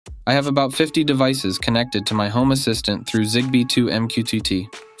I have about 50 devices connected to my home assistant through Zigbee2MQTT.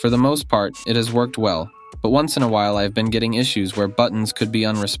 For the most part, it has worked well, but once in a while I have been getting issues where buttons could be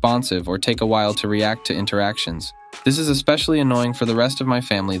unresponsive or take a while to react to interactions. This is especially annoying for the rest of my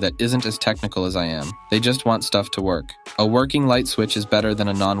family that isn't as technical as I am. They just want stuff to work. A working light switch is better than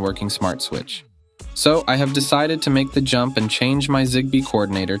a non-working smart switch. So I have decided to make the jump and change my Zigbee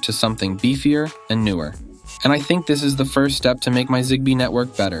coordinator to something beefier and newer. And I think this is the first step to make my Zigbee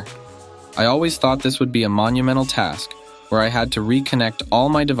network better. I always thought this would be a monumental task, where I had to reconnect all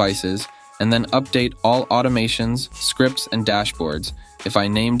my devices and then update all automations, scripts, and dashboards if I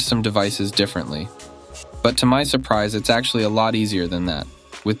named some devices differently. But to my surprise, it's actually a lot easier than that.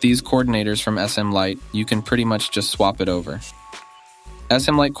 With these coordinators from SMLight, you can pretty much just swap it over.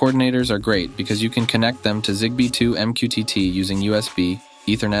 SMLight coordinators are great because you can connect them to Zigbee2MQTT using USB,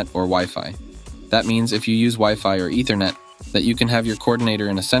 Ethernet, or Wi-Fi. That means if you use Wi-Fi or Ethernet, that you can have your coordinator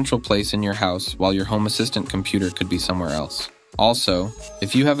in a central place in your house while your home assistant computer could be somewhere else. Also,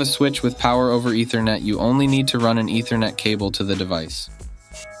 if you have a switch with power over Ethernet, you only need to run an Ethernet cable to the device.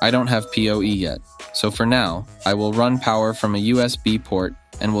 I don't have PoE yet, so for now, I will run power from a USB port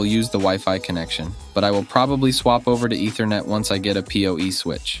and will use the Wi-Fi connection, but I will probably swap over to Ethernet once I get a PoE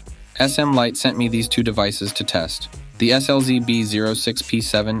switch. SMLight sent me these two devices to test, the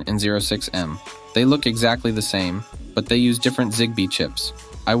SLZB-06p7 and 06M. They look exactly the same, but they use different Zigbee chips.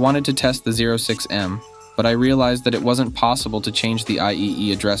 I wanted to test the 06M, but I realized that it wasn't possible to change the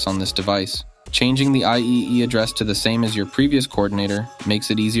IEE address on this device. Changing the IEE address to the same as your previous coordinator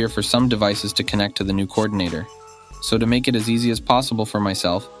makes it easier for some devices to connect to the new coordinator. So to make it as easy as possible for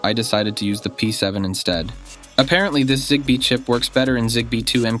myself, I decided to use the P7 instead. Apparently this Zigbee chip works better in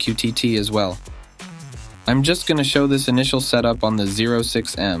Zigbee2MQTT as well. I'm just going to show this initial setup on the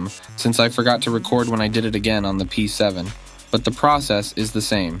 06M since I forgot to record when I did it again on the P7, but the process is the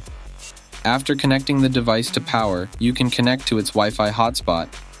same. After connecting the device to power, you can connect to its Wi-Fi hotspot,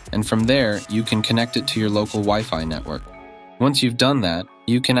 and from there, you can connect it to your local Wi-Fi network. Once you've done that,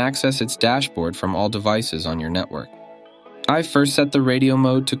 you can access its dashboard from all devices on your network. I first set the radio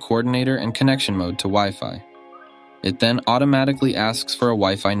mode to coordinator and connection mode to Wi-Fi. It then automatically asks for a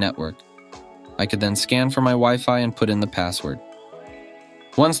Wi-Fi network. I could then scan for my Wi-Fi and put in the password.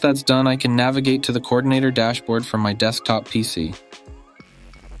 Once that's done, I can navigate to the coordinator dashboard from my desktop PC.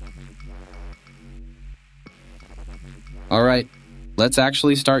 Alright, let's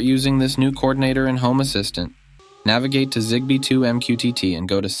actually start using this new coordinator in Home Assistant. Navigate to Zigbee2MQTT and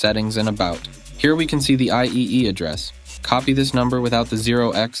go to Settings and About. Here we can see the IEE address. Copy this number without the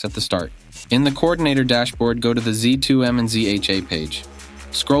 0x at the start. In the coordinator dashboard, go to the Z2M and ZHA page.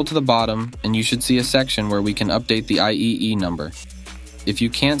 Scroll to the bottom, and you should see a section where we can update the IEE number. If you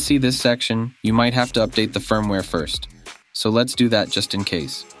can't see this section, you might have to update the firmware first. So let's do that just in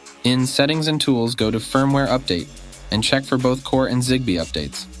case. In Settings and Tools, go to Firmware Update, and check for both Core and Zigbee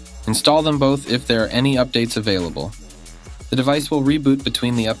updates. Install them both if there are any updates available. The device will reboot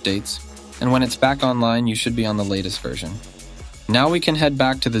between the updates, and when it's back online, you should be on the latest version. Now we can head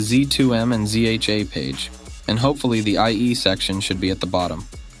back to the Z2M and ZHA page, and hopefully the IE section should be at the bottom.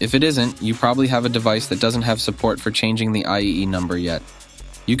 If it isn't, you probably have a device that doesn't have support for changing the IEE number yet.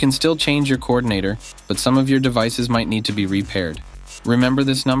 You can still change your coordinator, but some of your devices might need to be repaired. Remember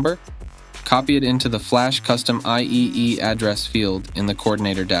this number? Copy it into the Flash Custom IEE address field in the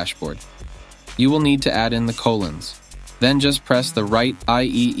coordinator dashboard. You will need to add in the colons. Then just press the Write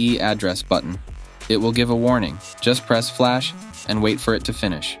IEE address button. It will give a warning. Just press Flash and wait for it to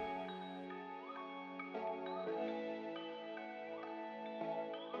finish.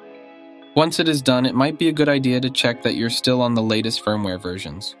 Once it is done, it might be a good idea to check that you're still on the latest firmware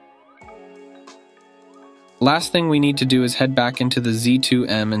versions. Last thing we need to do is head back into the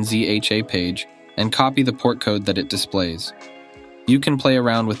Z2M and ZHA page and copy the port code that it displays. You can play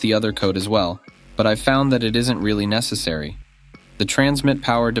around with the other code as well, but I've found that it isn't really necessary. The transmit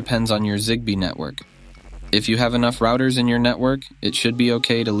power depends on your Zigbee network. If you have enough routers in your network, it should be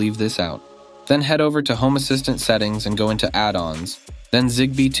okay to leave this out. Then head over to Home Assistant Settings and go into Add-ons, then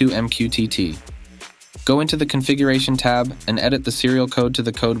Zigbee2MQTT. Go into the Configuration tab and edit the serial code to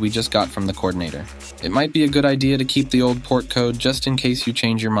the code we just got from the coordinator. It might be a good idea to keep the old port code just in case you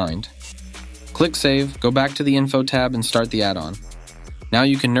change your mind. Click Save, go back to the Info tab and start the add-on. Now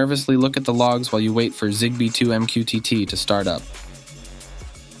you can nervously look at the logs while you wait for Zigbee2MQTT to start up.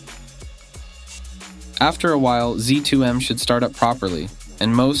 After a while, Z2M should start up properly,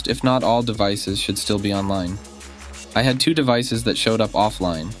 and most, if not all, devices should still be online. I had 2 devices that showed up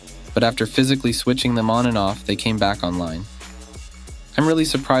offline, but after physically switching them on and off, they came back online. I'm really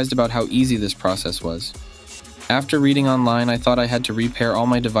surprised about how easy this process was. After reading online, I thought I had to repair all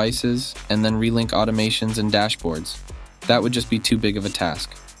my devices and then relink automations and dashboards. That would just be too big of a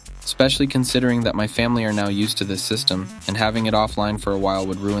task, especially considering that my family are now used to this system, and having it offline for a while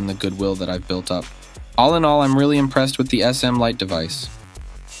would ruin the goodwill that I've built up. All in all, I'm really impressed with the SMLight device.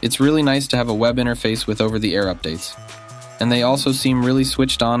 It's really nice to have a web interface with over-the-air updates, and they also seem really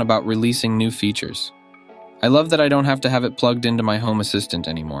switched on about releasing new features. I love that I don't have to have it plugged into my Home Assistant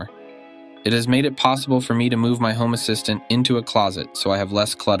anymore. It has made it possible for me to move my Home Assistant into a closet so I have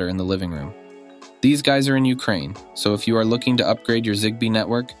less clutter in the living room. These guys are in Ukraine, so if you are looking to upgrade your Zigbee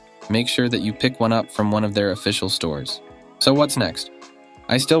network, make sure that you pick one up from one of their official stores. So what's next?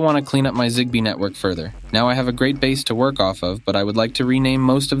 I still want to clean up my Zigbee network further. Now I have a great base to work off of, but I would like to rename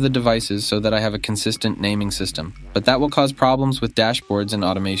most of the devices so that I have a consistent naming system. But that will cause problems with dashboards and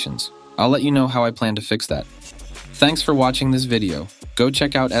automations. I'll let you know how I plan to fix that. Thanks for watching this video. Go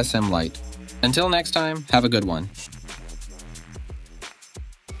check out SMLight. Until next time, have a good one.